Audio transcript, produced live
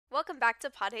welcome back to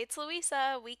Pod Hates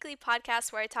Louisa, a weekly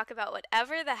podcast where I talk about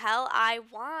whatever the hell I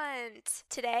want.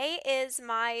 Today is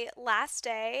my last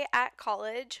day at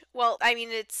college. Well, I mean,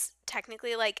 it's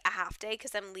technically like a half day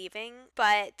because I'm leaving,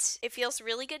 but it feels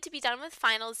really good to be done with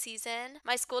finals season.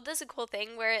 My school does a cool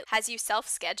thing where it has you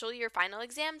self-schedule your final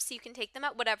exams so you can take them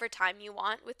at whatever time you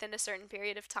want within a certain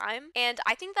period of time. And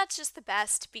I think that's just the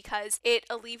best because it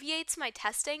alleviates my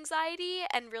test anxiety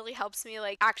and really helps me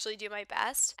like actually do my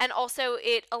best. And also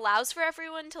it allows for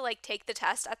everyone to like take the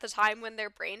test at the time when their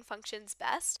brain functions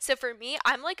best. So for me,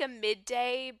 I'm like a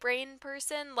midday brain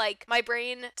person. Like my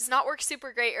brain does not work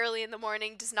super great early in the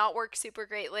morning, does not work super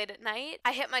great late at night.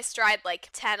 I hit my stride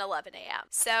like 10-11 a.m.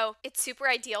 So it's super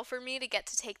ideal for me to get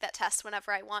to take that test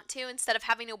whenever I want to instead of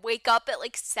having to wake up at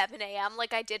like 7 a.m.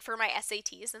 like I did for my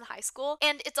SATs in high school.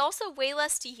 And it's also way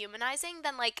less dehumanizing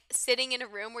than like sitting in a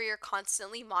room where you're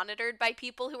constantly monitored by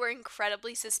people who are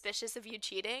incredibly suspicious of you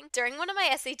cheating. During one of my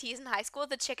SATs in high school,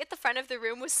 the chick at the front of the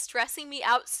room was stressing me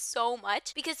out so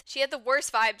much because she had the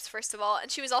worst vibes, first of all,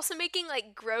 and she was also making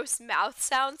like gross mouth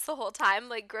sounds the whole time,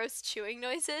 like gross chewing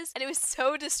noises. And it was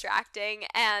so distracting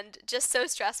and just so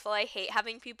stressful. I hate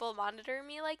having people monitor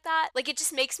me like that. Like it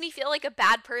just makes me feel like a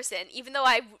bad person, even though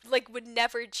I like would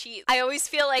never cheat. I always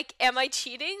feel like, am I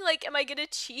cheating? Like, am I gonna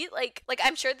cheat? Like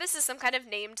I'm sure this is some kind of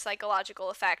named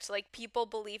psychological effect, like people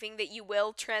believing that you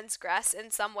will transgress in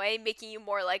some way, making you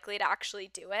more likely to actually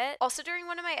do it. Also, during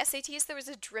one of my SATs, there was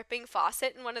a dripping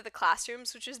faucet in one of the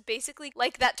classrooms, which was basically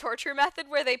like that torture method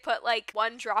where they put like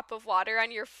one drop of water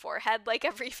on your forehead like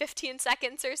every 15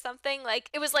 seconds or something. Like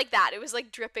it was like that. It was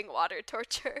like dripping water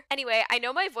torture. Anyway, I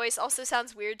know my voice also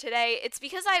sounds weird today. It's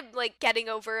because I'm like getting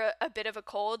over a bit of a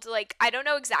cold. Like I don't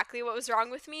know exactly what was wrong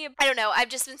with me. I don't know. I've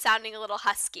just been sounding a little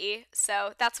husky.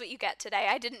 So that's what you get today.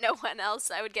 I didn't know when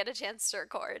else I would get a chance to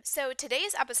record. So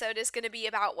today's episode is going to be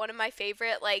about one of my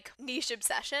favorite like niche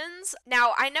obsessions.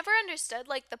 Now, I never understood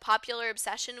like the popular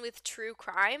obsession with true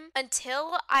crime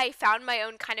until I found my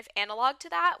own kind of analog to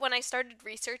that when I started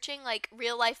researching like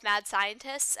real life mad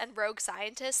scientists and rogue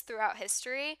scientists throughout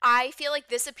history. I feel like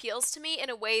this appeals to me in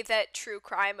a way that true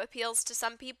crime appeals to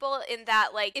some people, in that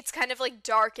like it's kind of like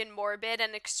dark and morbid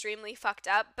and extremely fucked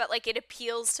up, but like it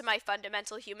appeals to my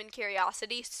fundamental human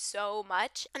curiosity so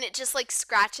much, and it just like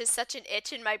scratches such an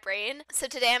itch in my brain. So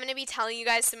today I'm going to be telling you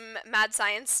guys some mad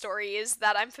science stories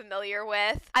that I'm familiar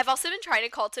with. I've also been trying to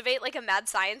cultivate like a mad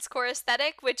science core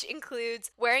aesthetic, which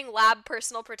includes wearing lab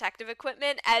personal protective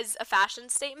equipment as a fashion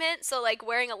statement. So like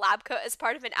wearing a lab coat as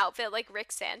part of an outfit like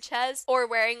Rick Sanchez, or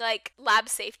wearing like lab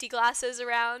safety glasses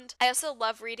around. I also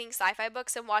love reading sci-fi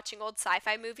books and watching old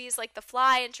sci-fi movies like The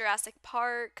Fly and Jurassic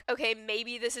Park. Okay,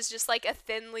 maybe this is just like a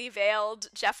thinly veiled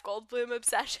Jeff Goldblum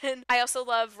obsession. I also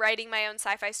love writing my own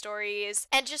sci-fi stories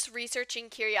and just researching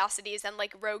curiosities and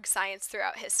like rogue science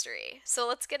throughout history. So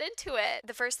let's get into it.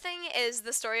 The first thing is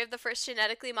the story of the first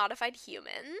genetically modified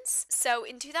humans. So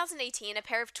in 2018, a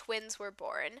pair of twins were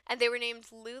born, and they were named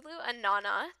Lulu and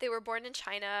Nana. They were born in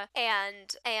China,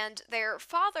 and their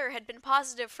father had been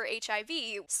positive for HIV.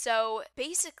 So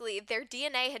basically, their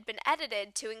DNA had been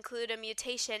edited to include a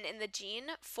mutation in the gene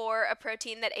for a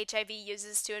protein that HIV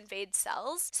uses to invade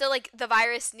cells. So like the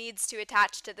virus needs to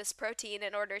attach to this protein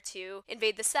in order to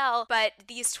invade the cell, but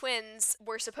these twins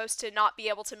were supposed to not be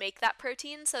able to make that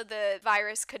protein, so the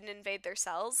virus couldn't invade their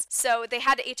cells. So they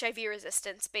had HIV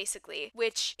resistance, basically,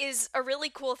 which is a really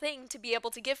cool thing to be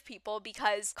able to give people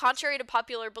because, contrary to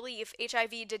popular belief,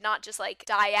 HIV did not just like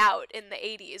die out in the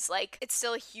 80s. Like, it's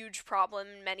still a huge problem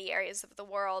in many areas of the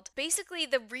world. Basically,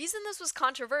 the reason this was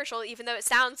controversial, even though it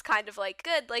sounds kind of like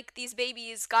good, like these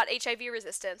babies got HIV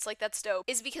resistance, like that's dope,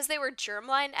 is because they were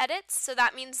germline edits. So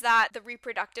that means that the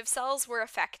reproductive cells were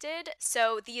affected.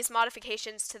 So these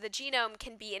modifications to the genome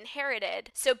can be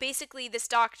inherited. So basically, this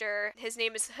doctor, his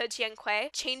name is He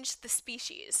Jiankui, changed the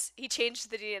species. He changed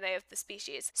the DNA of the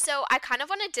species. So I kind of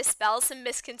want to dispel some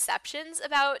misconceptions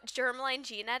about germline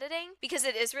gene editing because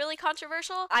it is really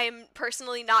controversial. I am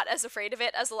personally not as afraid of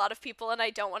it as a lot of people, and I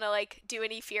don't want to like do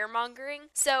any fear mongering.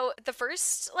 So the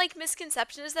first like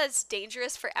misconception is that it's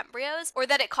dangerous for embryos, or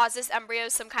that it causes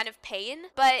embryos some kind of pain.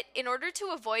 But in order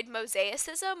to avoid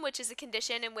mosaicism, which is a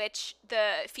condition in which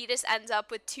the fetus ends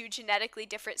up with two genetically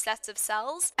different sets of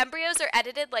cells, embryos are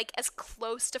edited like as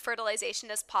close to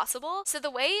fertilization as possible. So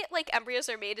the way like embryos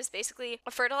are made is basically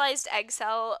a fertilized egg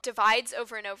cell divides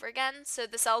over and over again. So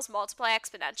the cells multiply multiply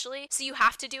exponentially. So you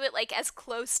have to do it like as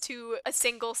close to a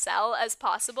single cell as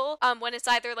possible when it's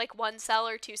either like one cell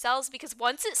or two cells, because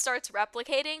once it starts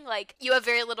replicating, like you have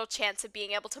very little chance of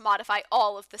being able to modify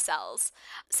all of the cells.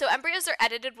 So embryos are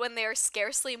edited when they are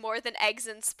scarcely more than eggs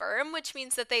and sperm, which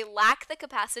means that they lack the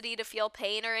capacity to feel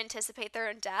pain or anticipate their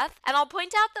own death. And I'll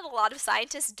point out that a lot of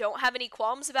scientists don't have any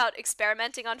qualms about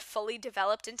experimenting on fully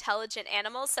developed intelligent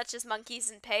animals such as monkeys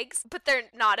and pigs, but they're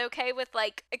not okay with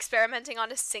like experimenting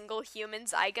on a single human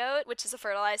zygote, which is a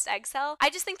fertilized egg cell. I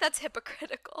just think that's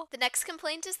hypocritical. The next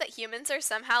complaint is that humans are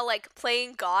somehow like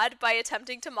playing God by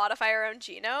attempting to modify our own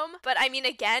genome. But I mean,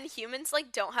 again, humans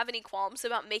like don't have any qualms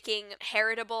about making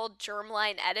heritable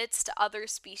germline edits to other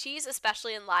species,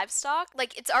 especially in livestock.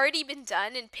 Like, it's already been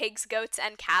done in pigs, goats,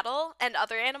 and cattle and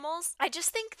other animals. I just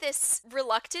think this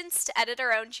reluctance to edit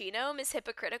our own genome is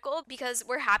hypocritical because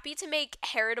we're happy to make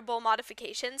heritable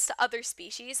modifications to other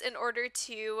species in order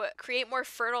to create more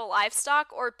fertile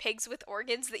livestock or pigs with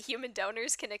organs that human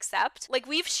donors can accept. Like,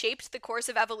 we've shaped the course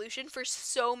of evolution for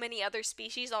so many other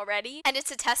species already, and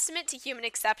it's a testament to human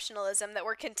exceptionalism that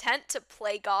we're content to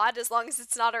play God as long as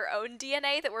it's not our own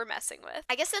DNA that we're messing with.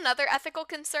 I guess another ethical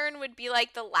concern would be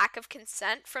like the lack of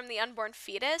consent from the unborn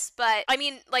fetus, but I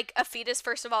mean, like, a fetus,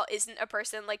 first of all, isn't a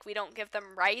person. Like, we don't give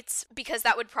them rights because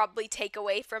that would probably take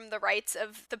away from the rights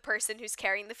of the person who's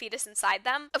carrying the fetus inside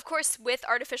them. Of course, with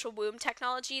artificial womb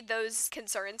technology, those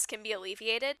concerns can be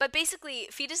alleviated, but basically,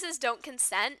 fetuses don't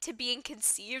consent to being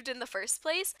conceived in the first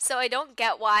place, so I don't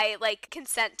get why, like,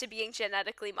 consent to being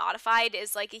genetically modified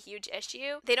is, like, a huge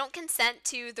issue. They don't consent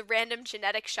to the random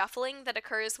genetic shuffling that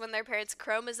occurs when their parents'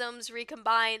 chromosomes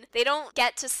recombine. They don't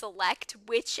get to select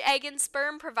which egg and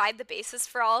sperm provide the basis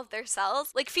for all of their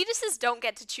cells. Like, fetuses don't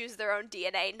get to choose their own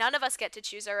DNA. None of us get to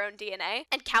choose our own DNA.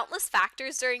 And countless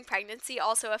factors during pregnancy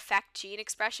also affect gene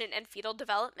expression and fetal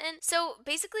development. So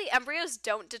basically, embryos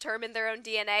don't determine their own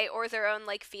DNA or their own,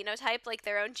 like, phenotype, like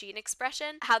their own gene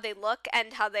expression, how they look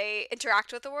and how they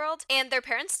interact with the world. And their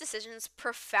parents' decisions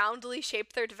profoundly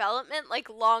shape their development, like,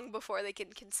 long before they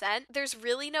can consent. There's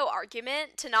really no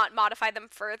argument to not modify them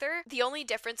further. The only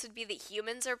difference would be that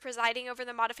humans are presiding over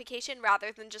the modification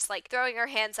rather than just like throwing our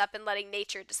hands up and letting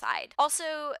nature decide.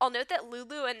 Also, I'll note that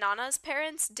Lulu and Nana's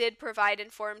parents did provide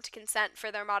informed consent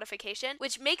for their modification,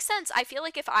 which makes sense. I feel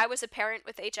like if I was a parent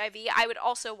with HIV, I would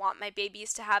also want my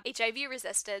babies to have HIV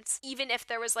resistance, even if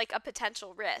there was like a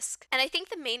potential risk. And I think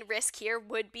the main risk here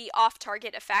would be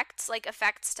off-target effects, like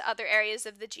effects to other areas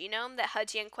of the genome that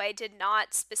He Jiankui did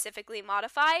not specifically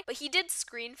modify, but he did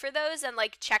screen for those and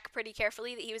like check pretty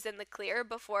carefully that he was in the clear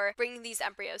before bringing these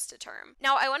embryos to term.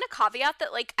 Now, I want to caveat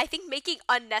that like I think making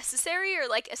unnecessary or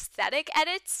like aesthetic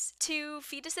edits to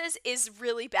fetuses is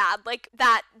really bad. Like,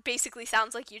 that basically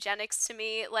sounds like eugenics to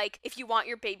me. Like, if you want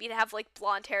your baby to have like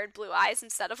blonde hair and blue eyes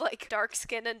instead of like dark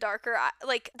skin and darker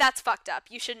like, that's fucked up.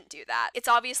 You shouldn't do that. It's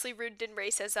obviously rooted in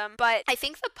racism, but I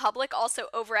think the public also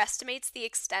overestimates the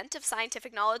extent of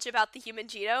scientific knowledge about the human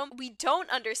genome. We don't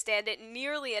understand it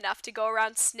nearly enough to go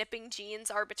around snipping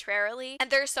genes arbitrarily, and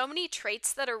there are so many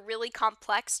traits that are really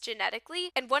complex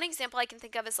genetically, and one example I can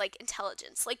think of is like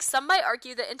intelligence. Like, some might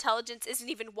argue that intelligence isn't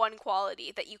even one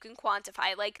quality that you can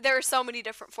quantify. Like, there are so many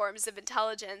different forms of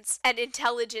intelligence, and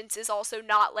intelligence is also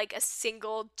not like a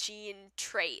single gene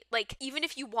trait. Like, even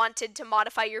if you wanted to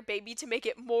modify your baby to make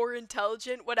it more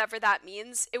intelligent, whatever that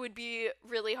means, it would be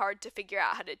really hard to figure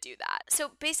out how to do that.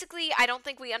 So basically, I don't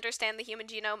think we understand the human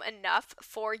genome enough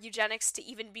for eugenics to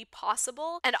even be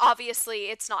possible, and obviously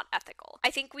it's not ethical.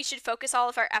 I think we should focus all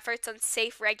of our efforts on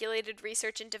safe, regulated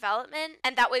research and development,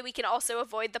 and that way we can also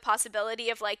avoid the possibility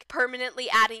of like permanently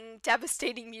adding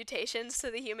devastating mutations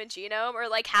to the human genome or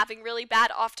like having really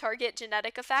bad off-target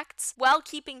genetic effects while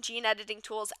keeping gene editing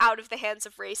tools out of the hands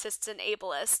of racists and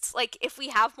ableists. Like, if we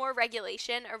have more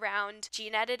regulation around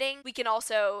gene editing, we can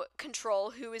also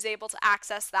control who is able to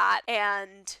access that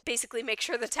and basically make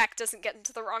sure the tech doesn't get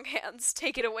into the wrong hands,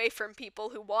 take it away from people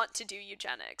who want to do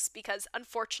eugenics, because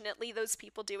unfortunately those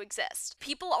people do exist.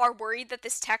 People are worried that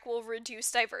this tech will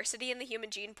reduce diversity in the human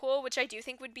gene pool, which I do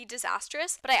think would be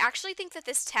disastrous, but I actually think that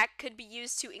this tech could be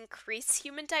used to increase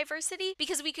human diversity,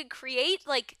 because we could create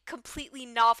like completely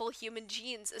novel human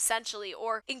genes essentially,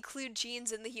 or include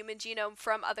genes in the human genome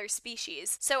from other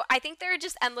species. So I think there are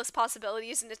just endless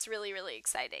possibilities, and it's really, really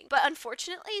exciting. But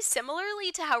unfortunately,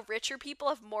 similarly to how richer people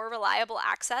have more reliable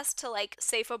access to like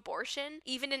safe abortion,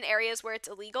 even in areas where it's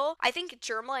illegal, I think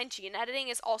germline gene editing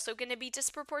is also going to be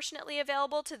disproportionately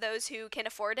available to those who can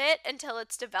afford it until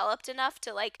it's developed enough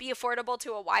to like be affordable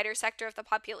to a wider sector of the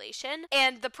population.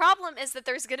 And the problem is that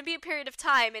there's going to be a period of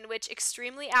time in which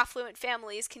extremely affluent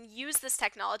families can use this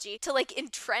technology to like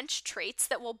entrench traits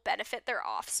that will benefit their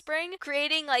offspring, offspring,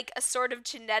 creating like a sort of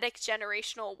genetic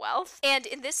generational wealth. And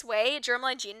in this way,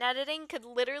 germline gene editing could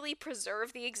literally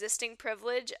preserve the existing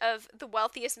privilege of the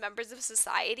wealthiest members of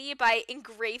society by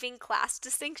engraving class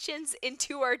distinctions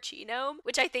into our genome,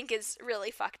 which I think is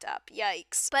really fucked up.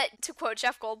 Yikes. But to quote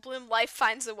Jeff Goldblum, life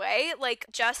finds a way. Like,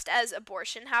 just as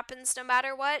abortion happens no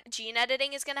matter what, gene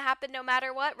editing is going to happen no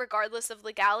matter what, regardless of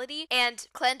legality, and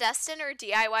clandestine or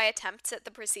DIY attempts at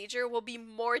the procedure will be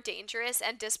more dangerous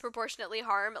and disproportionately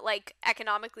harm, like,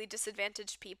 economically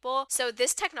disadvantaged people. So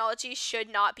this technology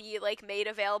should not be, like, made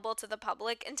available to the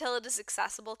public until it is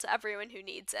accessible to everyone who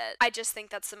needs it. I just think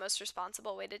that's the most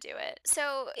responsible way to do it.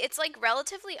 So it's, like,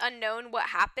 relatively unknown what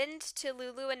happened to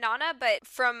Lulu and Nana, but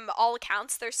from all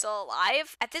accounts, they're still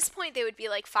alive. At this point, they would be,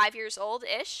 like, 5 years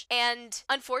old-ish, and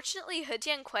unfortunately, He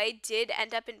Jiankui did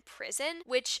end up in prison,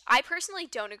 which I personally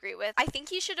don't agree with. I think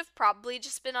he should have probably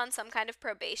just been on some kind of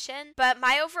probation, but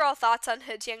my overall thoughts on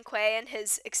He Jiankui and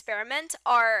his experiment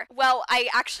are, well, I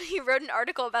actually wrote an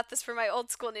article about this for my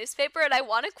old school newspaper, and I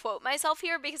want to quote myself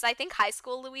here because I think high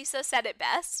school Louisa said it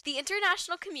best. The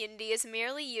international community is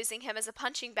merely using him as a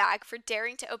punching bag for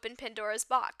daring to open Pandora's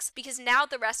box, because now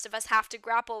the rest of us have to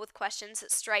grapple with questions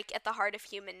that strike at the heart of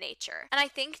human nature. And I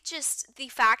think just the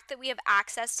fact that we have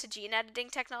access to gene editing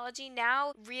technology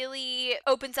now really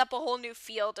opens up a whole new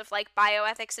field of like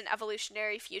bioethics and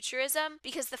evolutionary futurism,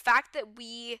 because the fact that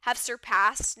we have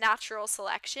surpassed natural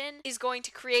selection is going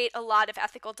to create a lot of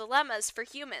ethical dilemmas for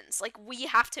humans. Like, we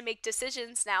have to make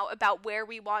decisions now about where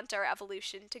we want our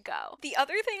evolution to go. The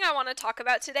other thing I want to talk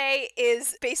about today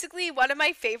is basically one of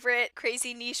my favorite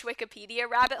crazy niche Wikipedia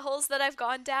rabbit holes that I've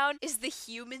gone down is the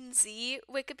Human Z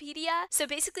Wikipedia. So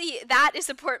basically that is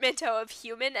a portmanteau of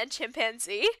human and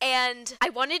chimpanzee, and I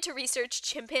wanted to research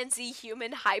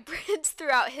chimpanzee-human hybrids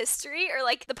throughout history, or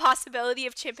like the possibility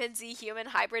of chimpanzee-human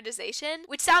hybridization,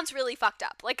 which sounds really fucked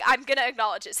up. Like, I'm gonna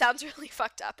acknowledge it sounds really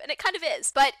fucked up, and it kind of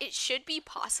is, but it should be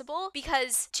possible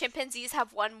because chimpanzees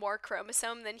have one more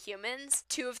chromosome than humans.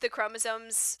 Two of the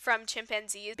chromosomes from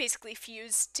chimpanzees basically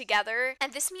fuse together,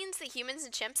 and this means that humans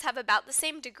and chimps have about the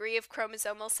same degree of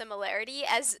chromosomal similarity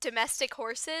as domestic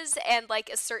horses and like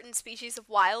a certain species of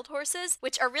wild horses,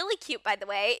 which are really cute, by the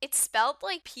way. It's spelled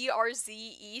like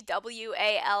Przewalski,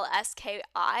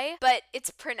 but it's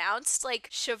pronounced like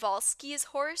Przewalski's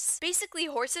horse. Basically,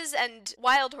 horses and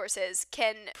wild horses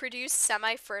can produce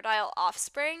semi-fertile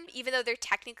offspring, even though they're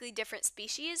technically different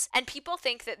species, and people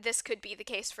think that this could be the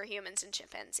case for humans and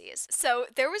chimpanzees. So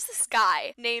there was this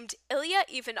guy named Ilya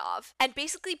Ivanov, and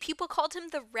basically people called him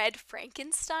the Red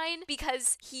Frankenstein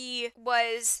because he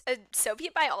was a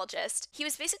Soviet biologist. He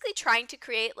was basically trying to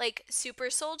create like super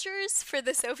soldiers for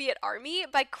the Soviet army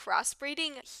by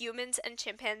crossbreeding humans and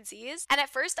chimpanzees. And at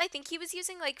first I think he was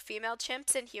using like female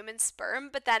chimps and human sperm,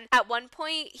 but then at one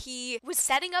point he was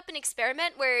setting up an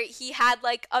experiment where he had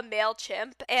like a male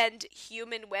chimp and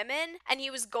human women, and he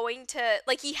was going to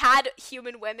like, he had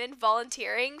human women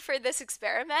volunteering for this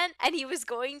experiment, and he was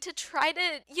going to try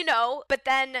to, but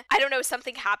then I don't know,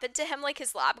 something happened to him, like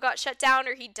his lab got shut down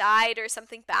or he died or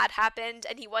something bad happened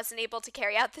and he wasn't able to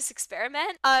carry out this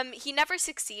experiment. He never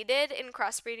succeeded in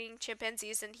crossbreeding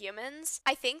chimpanzees and humans.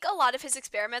 I think a lot of his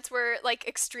experiments were like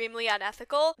extremely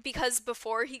unethical because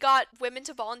before he got women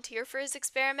to volunteer for his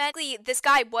experiment, this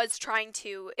guy was trying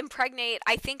to impregnate,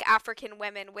 I think, African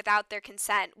women without their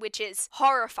consent, which is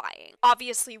horrifying.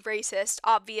 Obviously racist,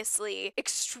 obviously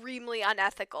extremely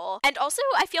unethical. And also,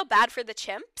 I feel bad for the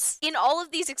chimps. In all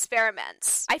of these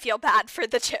experiments, I feel bad for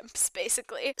the chimps,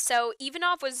 basically. So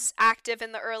Ivanov was active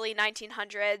in the early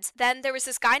 1900s. Then there was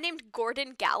this guy named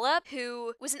Gordon Gallup,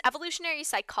 who was an evolutionary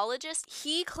psychologist.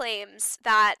 He claims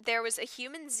that there was a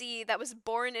human Z that was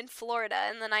born in Florida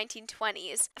in the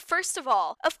 1920s. First of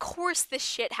all, of course this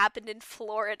shit happened in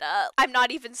Florida. I'm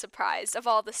not even surprised, of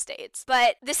all the states.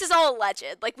 But this is all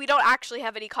alleged. Like, we don't actually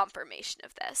have any confirmation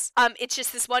of this. It's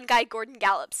just this one guy, Gordon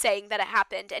Gallup, saying that it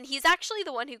happened, and he's actually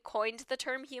the one who coined the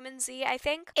term human Z, I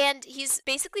think. And he's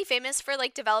basically famous for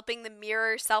like developing the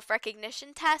mirror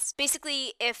self-recognition test.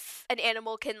 Basically, if an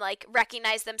animal can like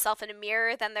recognize themselves in a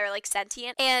mirror, then they're like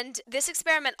sentient. And this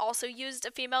experiment also used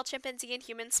a female chimpanzee and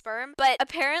human sperm, but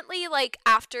apparently like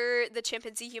after the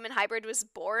chimpanzee human hybrid was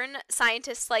born,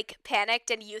 scientists like panicked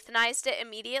and euthanized it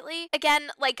immediately. Again,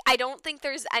 like, I don't think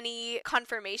there's any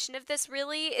confirmation of this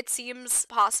really. It seems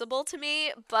possible to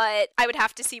me, but I would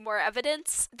have to see more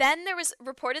evidence. Then there was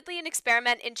reportedly an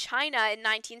experiment in China in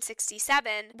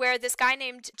 1967 where this guy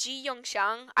named Ji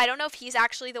Yongxiang, I don't know if he's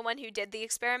actually the one who did the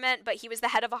experiment, but he was the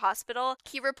head of a hospital.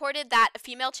 He reported that a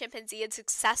female chimpanzee had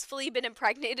successfully been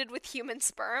impregnated with human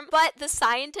sperm, but the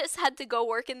scientists had to go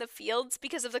work in the fields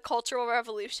because of the Cultural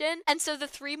Revolution, and so the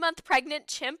 3-month pregnant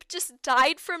chimp chimp just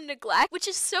died from neglect, which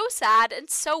is so sad and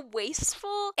so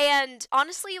wasteful. And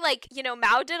honestly, like, you know,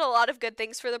 Mao did a lot of good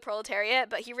things for the proletariat,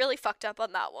 but he really fucked up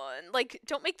on that one. Like,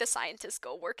 don't make the scientists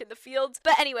go work in the fields.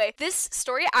 But anyway, this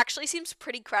story actually seems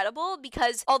pretty credible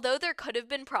because although there could have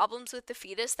been problems with the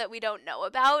fetus that we don't know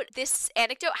about, this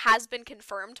anecdote has been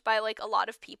confirmed by like a lot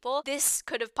of people. This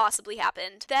could have possibly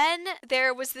happened. Then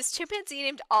there was this chimpanzee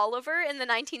named Oliver in the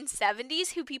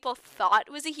 1970s who people thought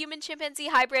was a human chimpanzee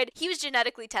hybrid. He was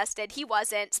genetically tested. He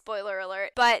wasn't, spoiler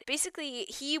alert. But basically,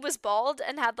 he was bald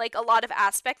and had like a lot of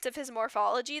aspects of his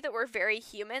morphology that were very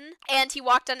human. And he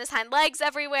walked on his hind legs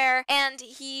everywhere. And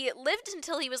he lived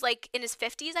until he was like in his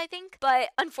 50s, I think. But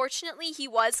unfortunately, he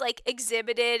was like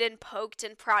exhibited and poked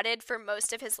and prodded for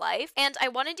most of his life. And I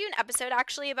want to do an episode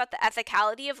actually about the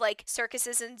ethicality of like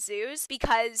circuses and zoos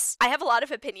because I have a lot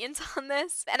of opinions on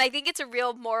this. And I think it's a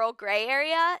real moral gray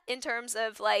area in terms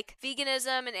of like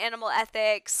veganism and animal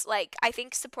ethics. Like, I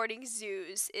think supporting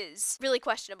zoos is really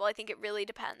questionable. I think it really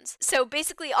depends. So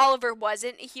basically, Oliver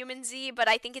wasn't a human Z, but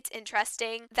I think it's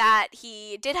interesting that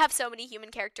he did have so many human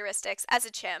characteristics as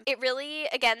a chimp. It really,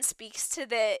 again, speaks to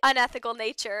the unethical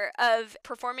nature of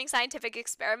performing scientific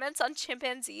experiments on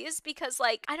chimpanzees because,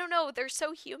 like, I don't know, they're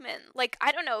so human. Like,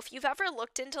 I don't know, if you've ever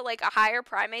looked into, like, a higher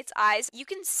primate's eyes, you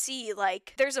can see,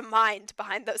 like, there's a mind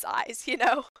behind those eyes, you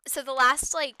know? So the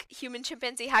last, like,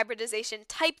 human-chimpanzee hybridization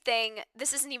type thing,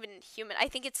 this isn't even human. I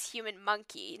think it's human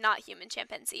monkey, not human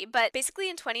chimpanzee. But basically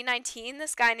in 2019,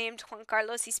 this guy named Juan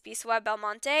Carlos Ispizua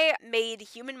Belmonte made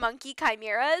human monkey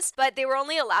chimeras, but they were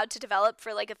only allowed to develop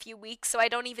for like a few weeks, so I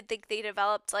don't even think they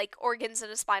developed like organs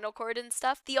and a spinal cord and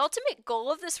stuff. The ultimate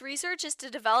goal of this research is to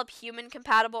develop human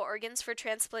compatible organs for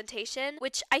transplantation,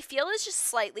 which I feel is just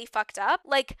slightly fucked up.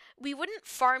 Like, we wouldn't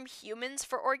farm humans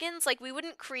for organs, like we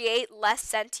wouldn't create less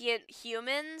sentient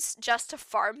humans just to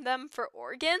farm them for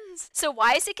organs. So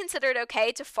why is it considered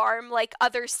okay to farm like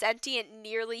other sentient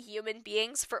nearly human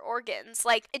beings for organs?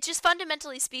 Like, it's just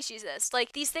fundamentally speciesist.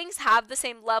 Like, these things have the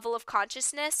same level of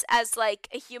consciousness as like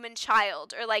a human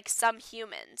child or like some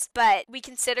humans, but we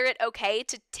consider it okay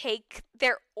to take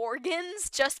their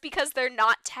organs just because they're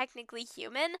not technically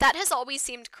human. That has always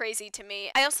seemed crazy to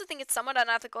me. I also think it's somewhat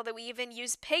unethical that we even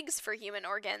use pigs for human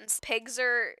organs. Pigs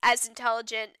are as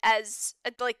intelligent as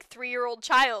a like 3-year-old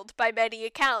child by many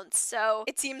accounts, so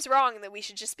it seems wrong that we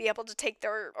should just be able to take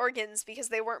their organs because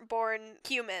they weren't born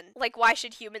human. Like, why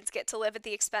should humans get to live at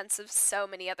the expense of so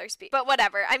many other species? But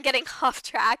whatever, I'm getting off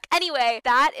track. Anyway,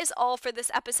 that is all for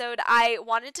this episode. I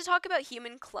wanted to talk about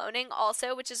human cloning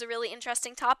also, which is a really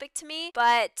interesting topic to me,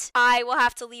 but I will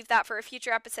have to leave that for a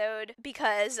future episode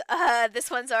because this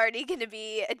one's already gonna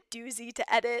be a doozy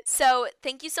to edit. So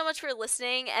thank you so much for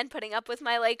listening and putting up with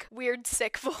my like weird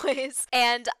sick voice,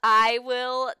 and I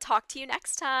will talk to you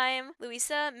next time.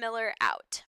 Louisa Miller out.